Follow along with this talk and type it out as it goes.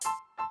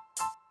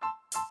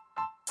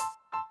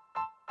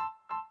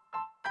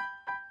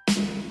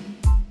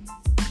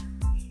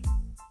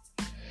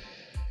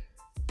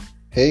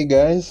Hey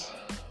guys,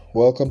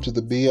 welcome to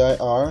the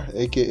BIR,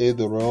 aka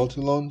the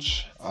Royalty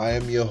Launch. I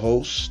am your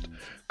host,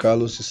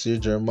 Carlos Isir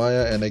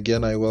Jeremiah, and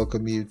again I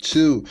welcome you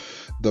to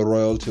the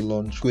Royalty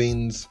Launch.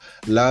 Queens,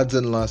 lads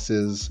and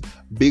lasses,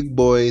 big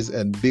boys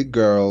and big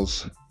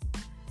girls,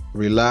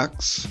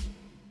 relax,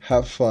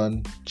 have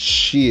fun,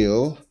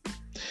 chill,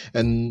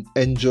 and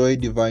enjoy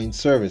divine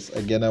service.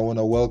 Again, I want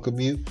to welcome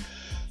you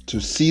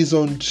to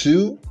season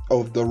 2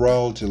 of the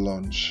Royalty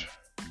Launch.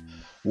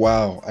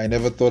 Wow, I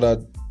never thought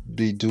I'd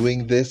be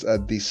doing this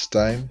at this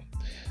time.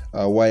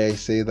 Why I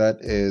say that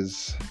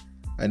is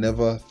I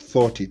never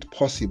thought it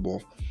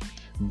possible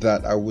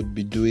that I would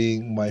be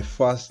doing my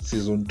first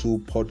season 2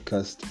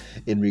 podcast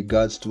in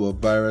regards to a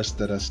virus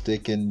that has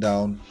taken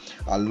down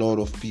a lot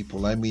of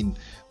people. I mean,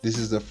 this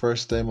is the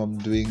first time I'm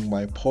doing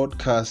my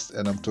podcast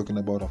and I'm talking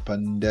about a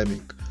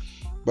pandemic.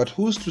 But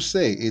who's to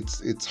say?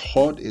 It's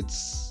hot,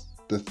 it's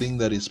the thing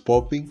that is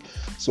popping.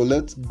 So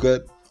let's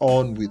get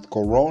on with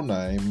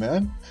Corona,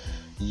 amen.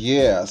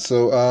 Yeah,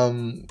 so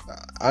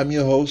I'm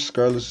your host,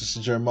 Carlos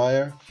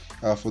Jeremiah.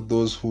 For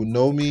those who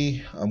know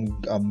me,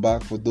 I'm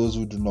back. For those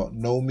who do not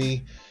know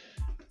me,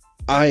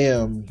 I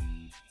am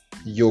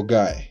your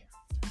guy,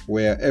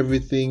 where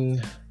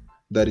everything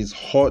that is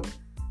hot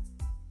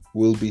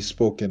will be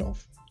spoken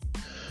of.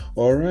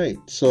 All right,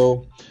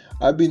 so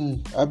I've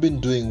been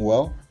doing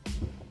well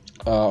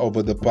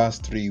over the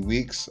past 3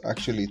 weeks.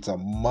 Actually, it's a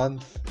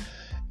month.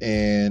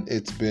 And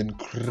it's been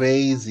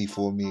crazy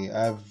for me.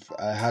 I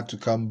had to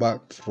come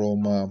back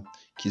from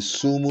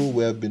Kisumu,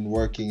 where I've been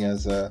working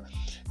as a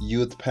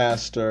youth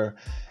pastor,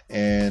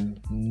 and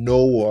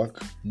no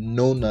work,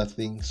 no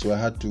nothing. So I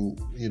had to,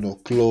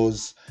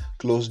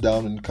 close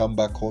down and come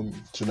back home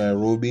to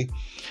Nairobi.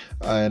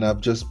 And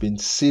I've just been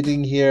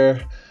sitting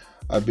here.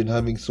 I've been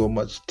having so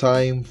much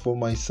time for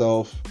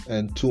myself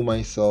and to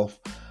myself,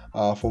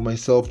 for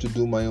myself to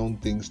do my own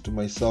things, to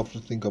myself to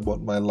think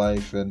about my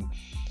life. And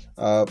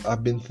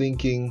I've been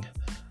thinking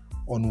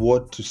on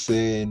what to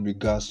say in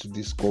regards to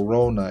this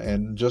corona,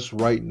 and just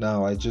right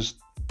now I just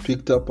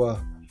picked up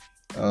a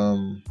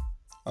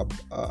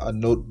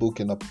notebook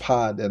and a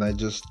pad, and I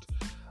just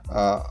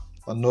a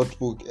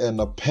notebook and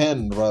a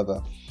pen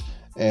rather,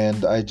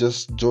 and I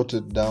just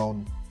jotted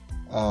down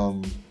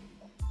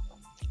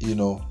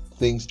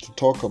things to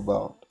talk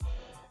about.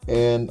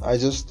 And I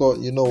just thought,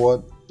 you know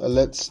what,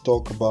 let's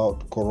talk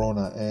about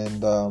corona.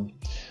 And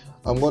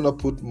I'm going to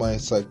put my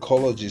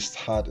psychologist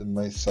hat and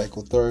my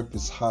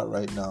psychotherapist hat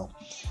right now,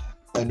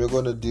 and we're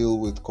going to deal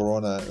with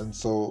corona. And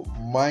so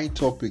my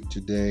topic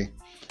today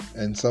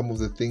and some of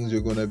the things we're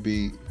going to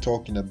be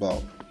talking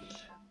about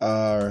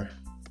are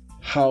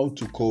how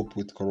to cope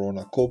with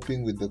corona,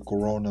 coping with the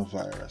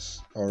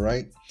coronavirus. All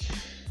right.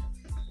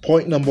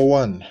 Point number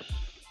 1,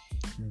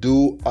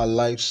 do a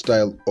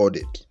lifestyle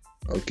audit.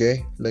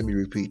 Okay, let me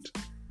repeat.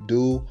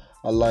 Do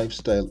a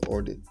lifestyle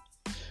audit.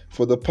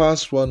 For the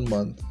past 1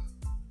 month,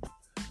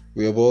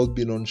 we have all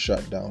been on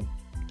shutdown.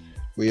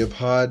 We have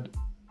had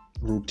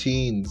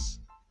routines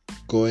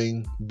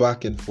going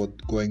back and forth.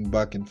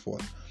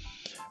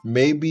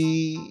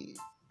 Maybe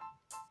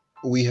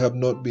we have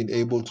not been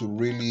able to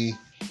really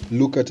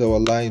look at our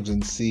lives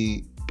and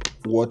see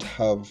what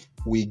have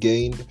we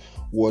gained,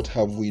 what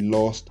have we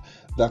lost,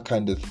 that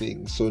kind of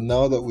thing. So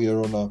now that we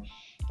are on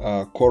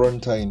a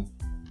quarantine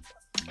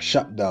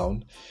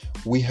shutdown,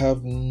 we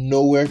have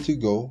nowhere to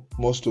go.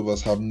 Most of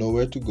us have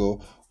nowhere to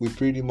go. We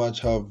pretty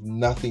much have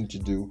nothing to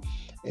do,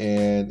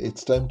 and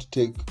it's time to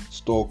take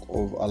stock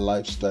of a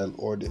lifestyle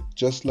audit.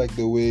 Just like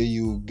the way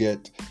you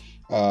get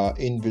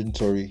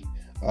inventory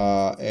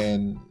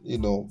and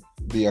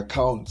the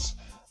accounts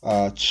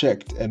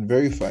checked and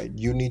verified,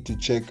 you need to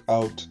check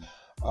out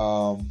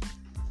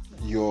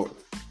your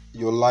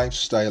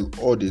lifestyle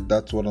audit.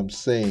 That's what I'm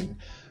saying.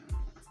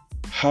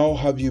 How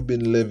have you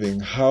been living?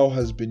 How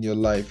has been your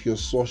life, your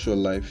social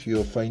life,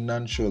 your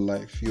financial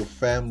life, your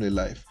family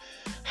life?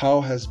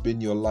 How has been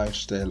your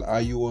lifestyle?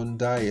 Are you on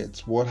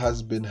diets? What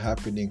has been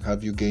happening?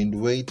 Have you gained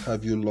weight?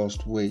 Have you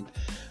lost weight?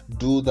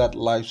 Do that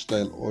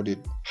lifestyle audit.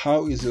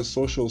 How is your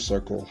social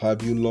circle?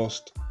 Have you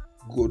lost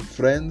good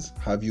friends?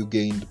 Have you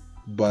gained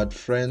bad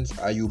friends?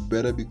 Are you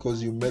better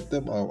because you met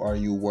them, or are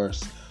you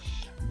worse?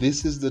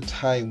 This is the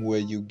time where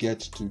you get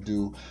to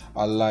do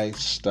a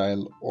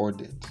lifestyle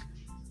audit.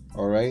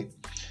 All right.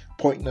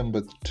 Point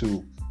number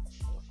 2,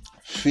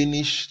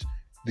 finish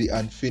the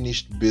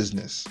unfinished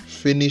business.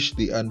 Finish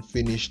the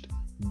unfinished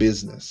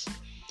business.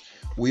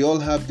 We all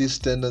have this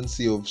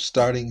tendency of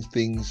starting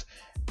things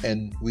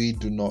and we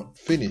do not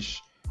finish.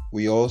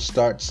 We all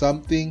start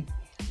something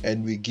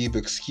and we give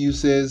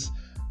excuses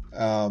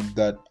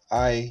that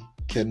I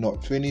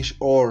cannot finish,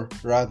 or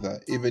rather,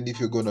 even if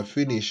you're going to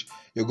finish,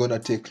 you're going to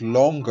take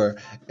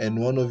longer, and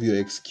one of your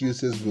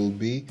excuses will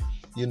be,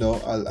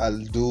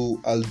 I'll do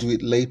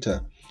it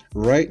later.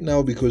 Right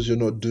now, because you're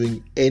not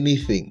doing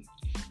anything,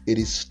 it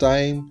is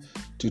time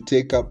to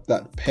take up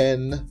that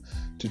pen,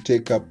 to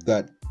take up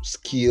that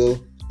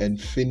skill and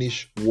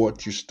finish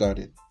what you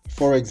started.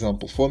 For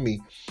example, for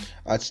me,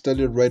 I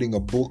started writing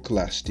a book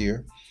last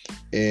year,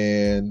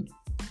 and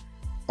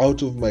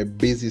out of my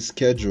busy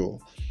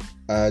schedule,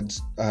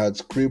 I had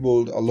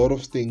scribbled a lot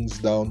of things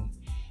down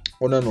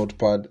on a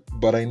notepad,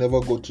 but I never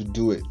got to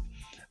do it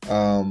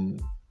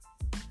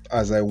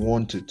as I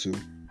wanted to.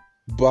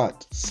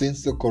 But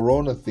since the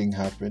corona thing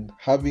happened,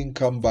 having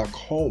come back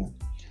home,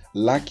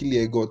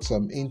 luckily I got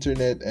some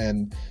internet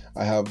and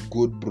I have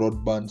good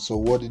broadband. So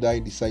what did I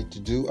decide to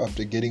do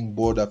after getting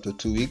bored after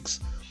 2 weeks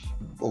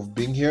of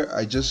being here?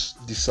 I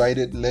just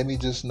decided, let me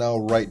just now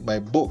write my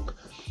book.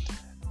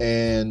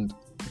 And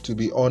to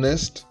be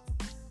honest,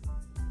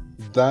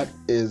 that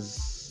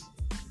is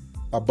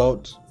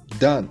about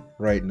done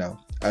right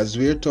now. As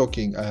we're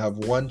talking, I have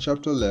one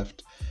chapter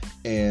left,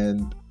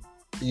 and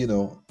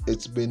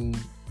it's been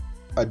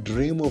a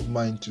dream of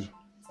mine to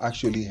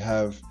actually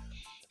have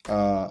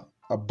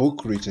a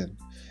book written.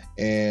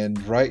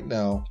 And right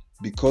now,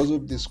 because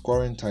of this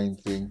quarantine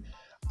thing,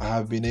 I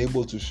have been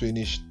able to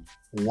finish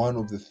one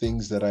of the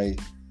things that I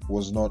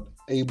was not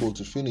able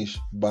to finish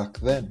back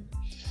then.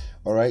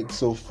 All right,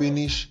 so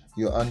finish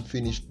your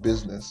unfinished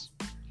business.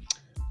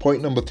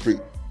 Point number 3,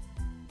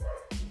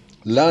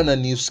 learn a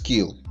new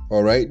skill.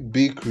 All right,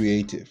 be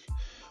creative.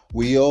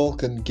 We all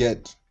can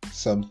get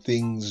some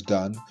things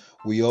done.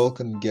 We all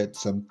can get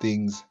some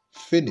things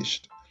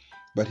finished.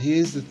 But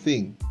here's the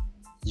thing,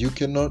 you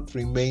cannot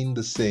remain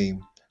the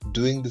same,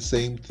 doing the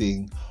same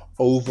thing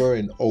over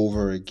and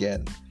over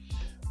again.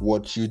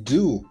 What you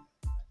do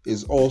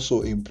is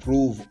also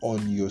improve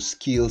on your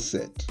skill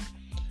set.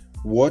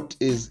 What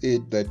is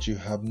it that you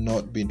have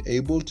not been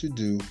able to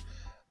do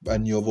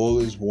and you've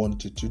always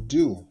wanted to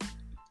do?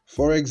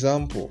 For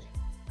example,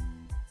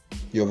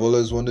 you've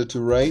always wanted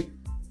to write.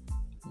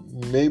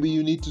 Maybe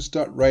you need to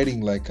start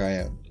writing like I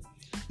am.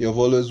 You've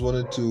always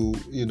wanted to,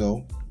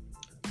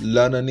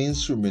 learn an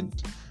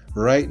instrument.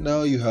 Right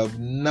now you have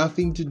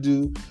nothing to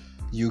do.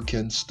 You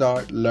can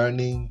start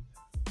learning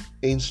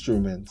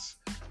instruments.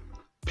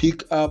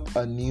 Pick up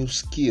a new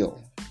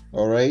skill.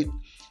 All right?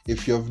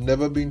 If you've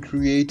never been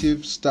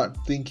creative, start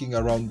thinking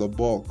around the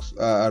box,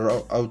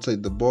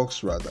 outside the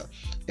box rather,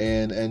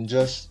 and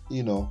just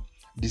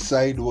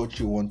decide what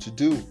you want to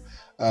do.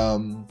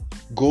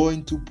 Go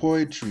into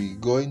poetry,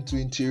 go into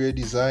interior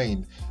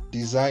design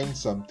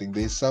something.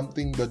 There's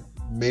something that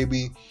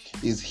maybe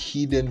is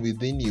hidden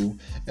within you,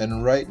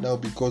 and right now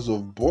because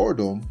of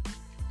boredom,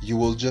 you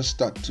will just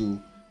start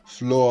to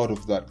flow out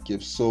of that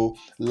gift. So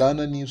learn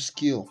a new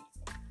skill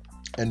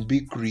and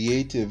be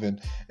creative and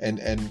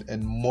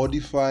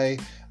modify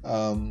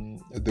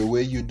the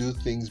way you do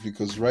things,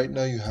 because right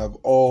now you have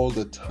all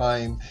the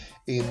time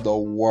in the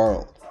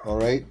world. All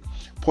right.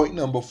 Point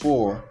number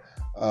 4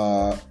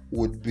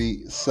 would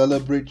be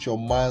celebrate your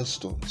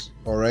milestones.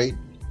 All right.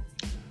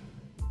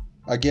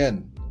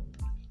 Again,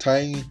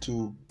 tying it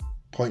to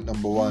point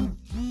number 1,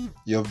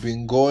 you've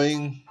been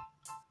going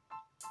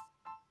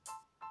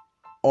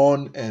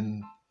on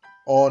and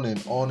on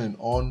and on and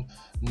on,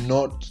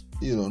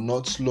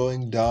 not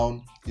slowing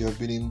down. You have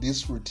been in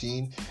this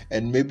routine,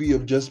 and maybe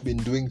you've just been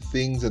doing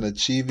things and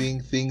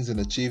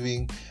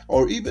achieving,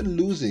 or even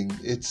losing.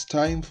 It's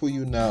time for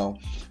you now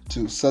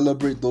to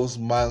celebrate those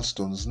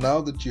milestones.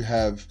 Now that you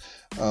have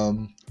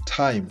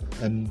time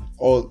and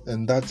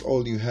that's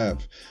all you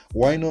have,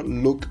 why not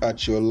look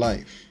at your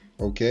life?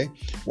 Okay,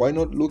 why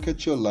not look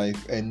at your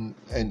life and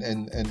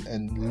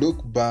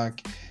look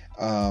back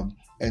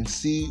and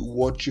see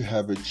what you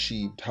have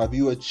achieved. Have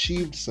you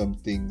achieved some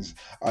things?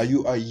 Are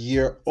you a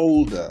year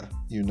older?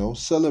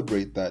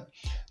 Celebrate that.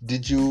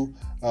 Did you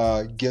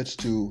get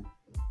to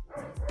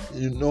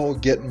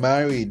get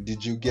married?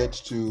 Did you get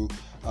to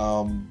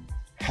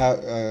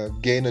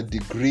gain a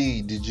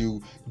degree? Did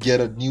you get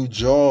a new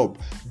job?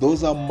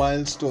 Those are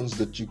milestones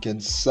that you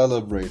can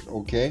celebrate.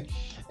 Okay,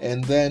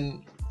 and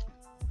then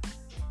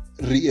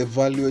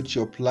reevaluate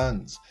your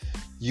plans.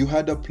 You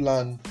had a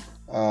plan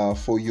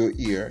for your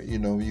year.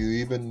 You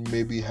even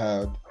maybe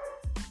had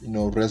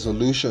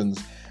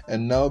resolutions,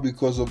 and now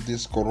because of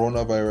this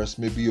coronavirus,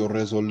 maybe your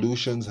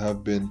resolutions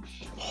have been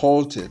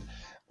halted,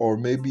 or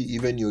maybe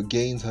even your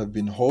gains have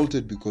been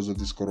halted because of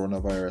this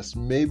coronavirus.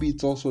 Maybe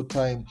it's also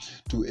time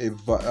to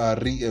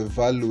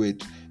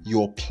reevaluate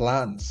your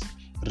plans.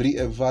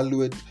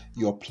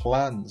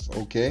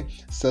 Okay?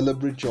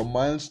 Celebrate your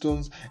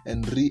milestones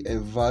and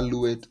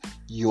reevaluate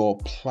your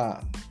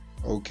plan.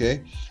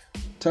 Okay?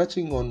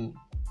 Touching on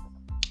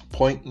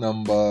point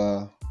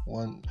number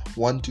 1,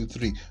 2,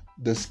 3,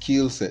 the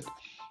skill set.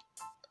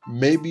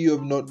 Maybe you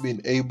have not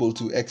been able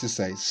to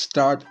exercise.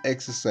 Start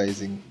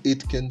exercising.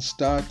 It can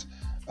start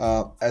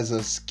as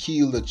a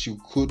skill that you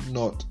could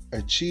not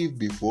achieve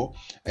before,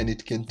 and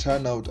it can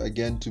turn out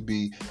again to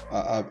be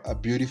a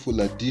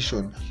beautiful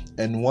addition.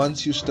 And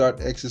once you start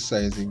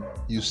exercising,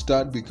 you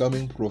start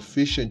becoming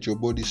proficient. Your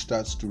body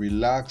starts to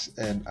relax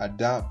and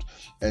adapt,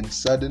 and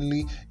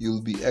suddenly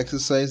you'll be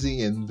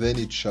exercising, and then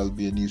it shall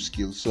be a new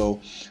skill.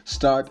 So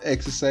start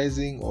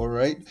exercising. All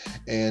right.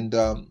 And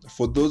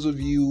for those of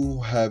you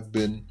who have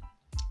been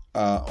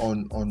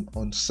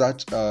on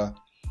such a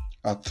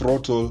a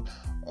throttle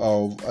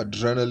of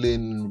adrenaline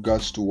in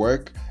regards to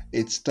work.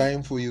 It's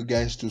time for you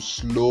guys to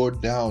slow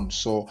down.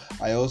 So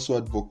I also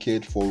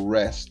advocate for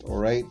rest. All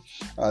right.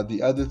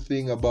 The other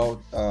thing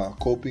about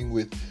coping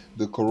with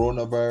the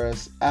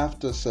coronavirus,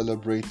 after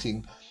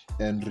celebrating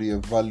and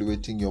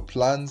reevaluating your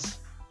plans,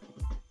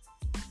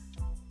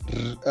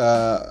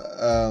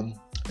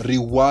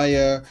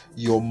 rewire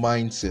your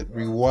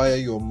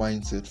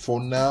mindset. For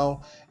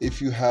now,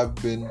 if you have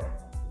been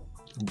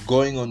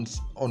going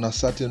on a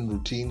certain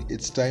routine,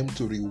 it's time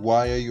to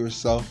rewire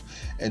yourself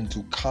and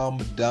to calm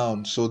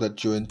down so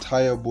that your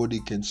entire body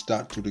can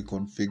start to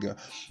reconfigure,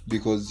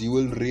 because you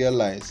will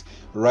realize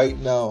right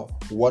now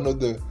one of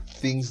the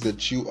things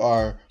that you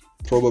are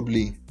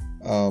probably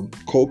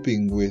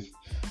coping with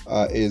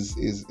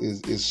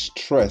is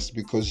stress,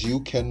 because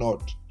you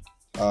cannot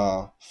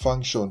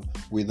function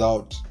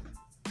without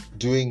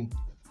doing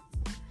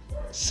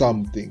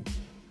something.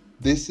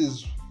 This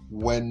is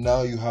when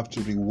now you have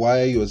to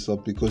rewire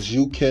yourself, because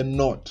you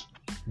cannot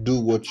do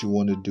what you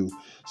want to do.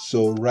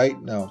 So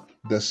right now,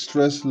 the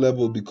stress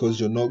level, because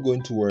you're not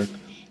going to work,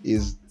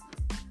 is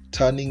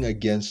turning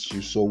against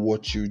you. So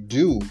what you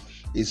do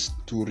is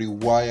to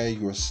rewire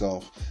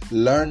yourself.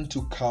 Learn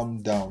to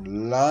calm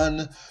down.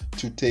 Learn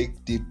to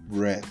take deep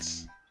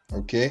breaths.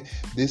 Okay,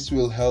 this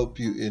will help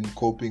you in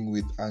coping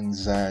with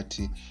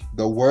anxiety.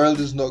 The world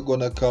is not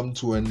going to come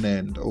to an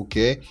end,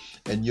 okay?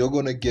 And you're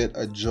going to get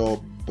a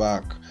job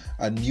back,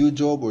 a new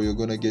job, or you're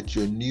going to get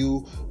your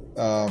new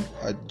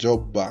a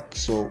job back.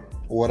 So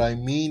what I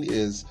mean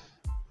is,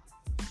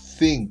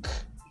 think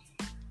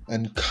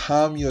and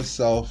calm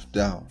yourself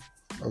down,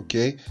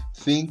 okay?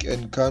 Think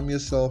and calm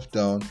yourself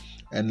down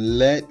and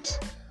let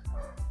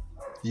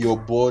your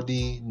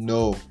body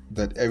know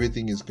that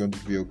everything is going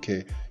to be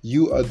okay.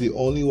 You are the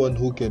only one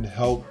who can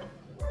help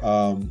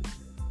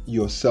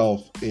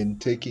yourself in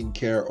taking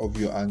care of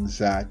your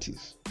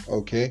anxieties.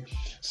 Okay,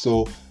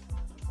 so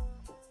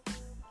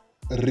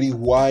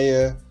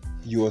rewire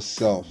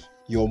yourself,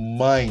 your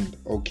mind.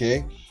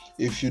 Okay,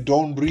 if you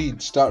don't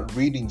read, start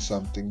reading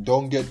something.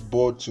 Don't get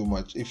bored too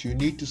much. If you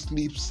need to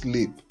sleep,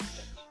 sleep.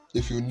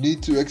 If you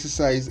need to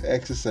exercise,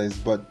 exercise,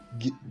 but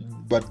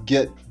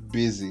get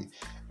busy.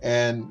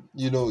 And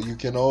you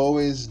can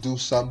always do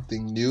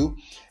something new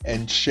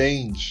and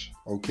change.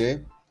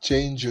 Okay,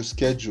 change your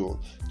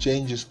schedule.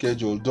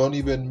 Don't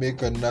even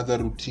make another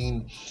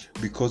routine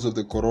because of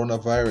the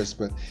coronavirus,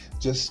 but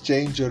just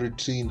change your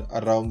routine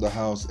around the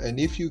house.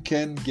 And if you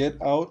can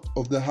get out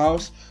of the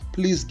house,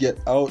 please get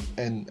out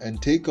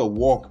and take a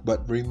walk.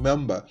 But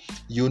remember,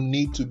 you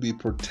need to be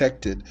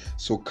protected,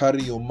 so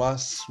carry your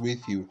masks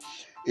with you.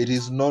 It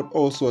is not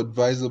also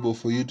advisable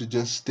for you to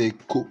just stay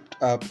cooped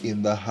up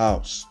in the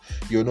house.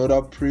 You're not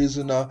a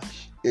prisoner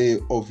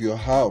of your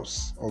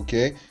house,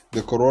 okay?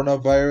 The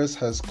coronavirus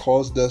has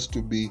caused us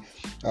to be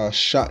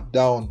shut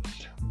down,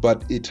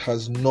 but it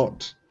has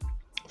not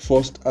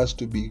forced us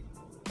to be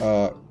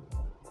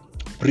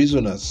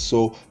prisoners.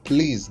 So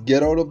please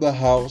get out of the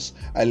house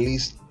at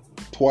least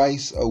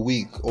twice a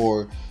week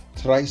or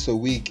thrice a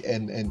week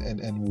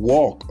and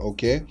walk,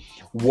 okay?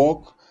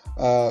 Walk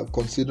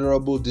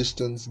considerable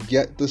distance,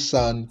 get the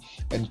sun,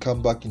 and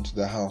come back into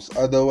the house.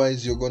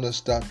 Otherwise, you're gonna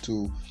start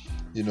to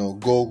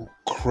go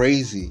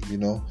crazy,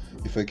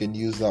 if I can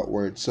use that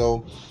word.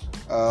 So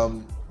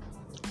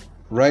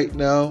right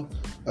now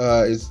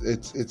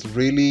it's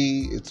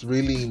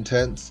really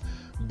intense,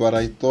 but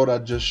I thought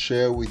I'd just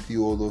share with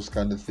you all those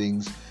kind of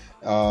things.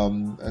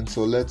 And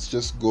so let's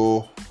just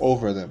go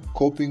over them.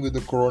 Coping with the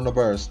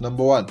coronavirus.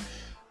 Number 1,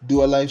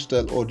 do a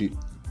lifestyle audit.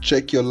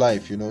 Check your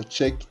life,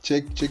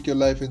 check your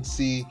life and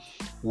see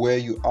where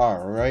you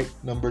are. All right.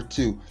 Number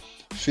 2,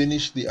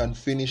 finish the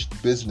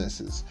unfinished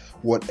businesses.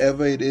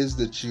 Whatever it is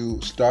that you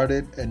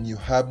started and you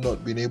have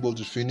not been able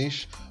to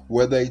finish,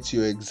 whether it's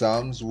your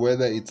exams,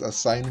 whether it's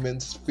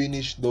assignments,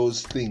 finish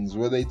those things.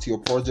 Whether it's your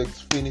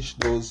projects, finish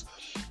those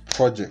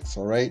projects.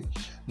 All right.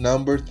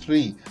 Number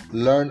 3,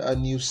 learn a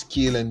new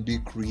skill and be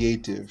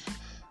creative.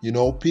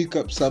 Pick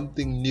up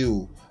something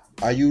new.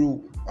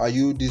 Are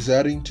you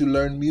desiring to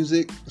learn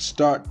music?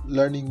 Start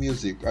learning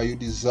music. Are you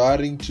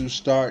desiring to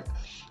start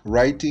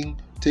writing?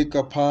 Take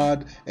a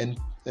pad and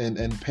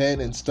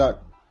pen and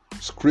start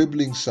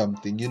scribbling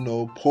something,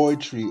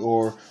 poetry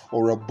or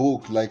a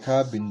book like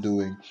I've been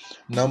doing.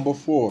 Number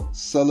 4,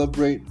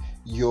 celebrate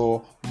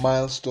your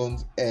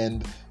milestones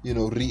and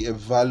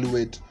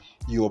reevaluate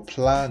your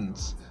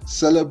plans.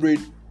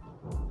 Celebrate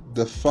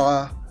the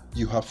far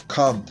you have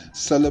come.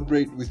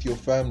 Celebrate with your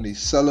family.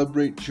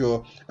 Celebrate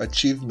your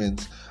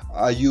achievements.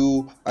 Are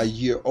you a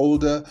year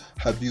older?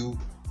 Have you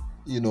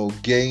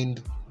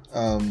gained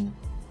a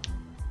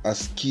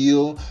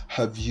skill?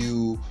 Have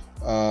you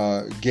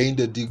gained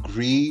a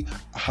degree?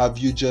 Have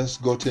you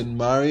just gotten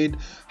married?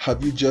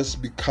 Have you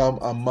just become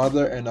a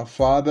mother and a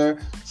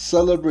father?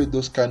 Celebrate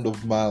those kind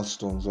of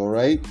milestones, all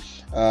right?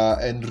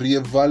 And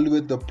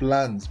reevaluate the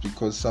plans,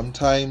 because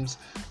sometimes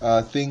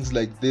things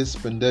like this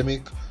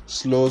pandemic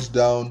slows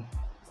down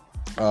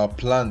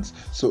plans.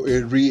 So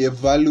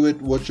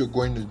reevaluate what you're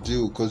going to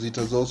do, because it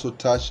has also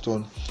touched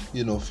on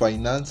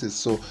finances.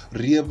 So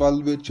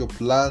reevaluate your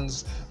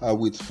plans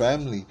with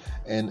family,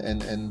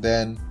 and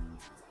then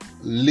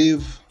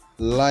live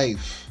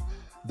life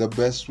the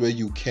best way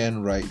you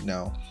can right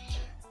now.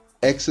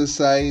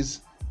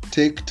 Exercise,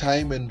 take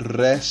time and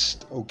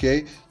rest.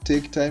 Okay,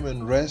 take time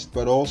and rest,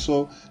 but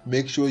also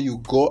make sure you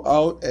go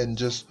out and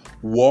just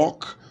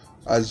walk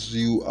as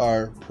you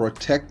are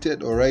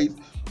protected. All right,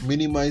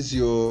 minimize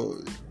your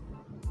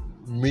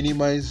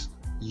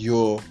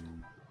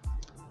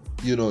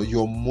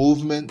your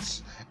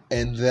movements,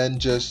 and then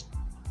just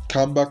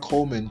come back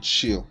home and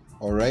chill.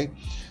 All right,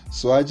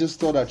 so I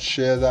just thought I'd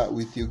share that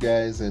with you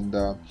guys, and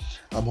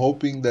I'm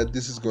hoping that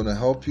this is going to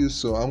help you.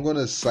 So I'm going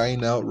to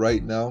sign out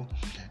right now,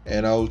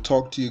 and I'll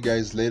talk to you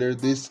guys later.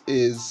 This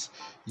is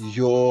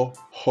your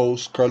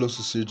host, Carlos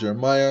Cecil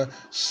Jeremiah,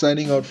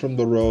 signing out from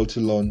the Royalty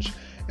Lounge.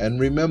 And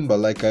remember,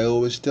 like I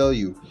always tell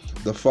you,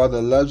 the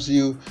Father loves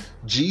you,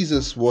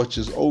 Jesus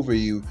watches over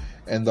you,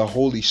 and the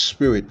Holy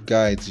Spirit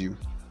guides you.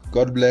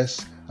 God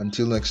bless.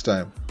 Until next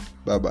time.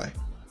 Bye-bye.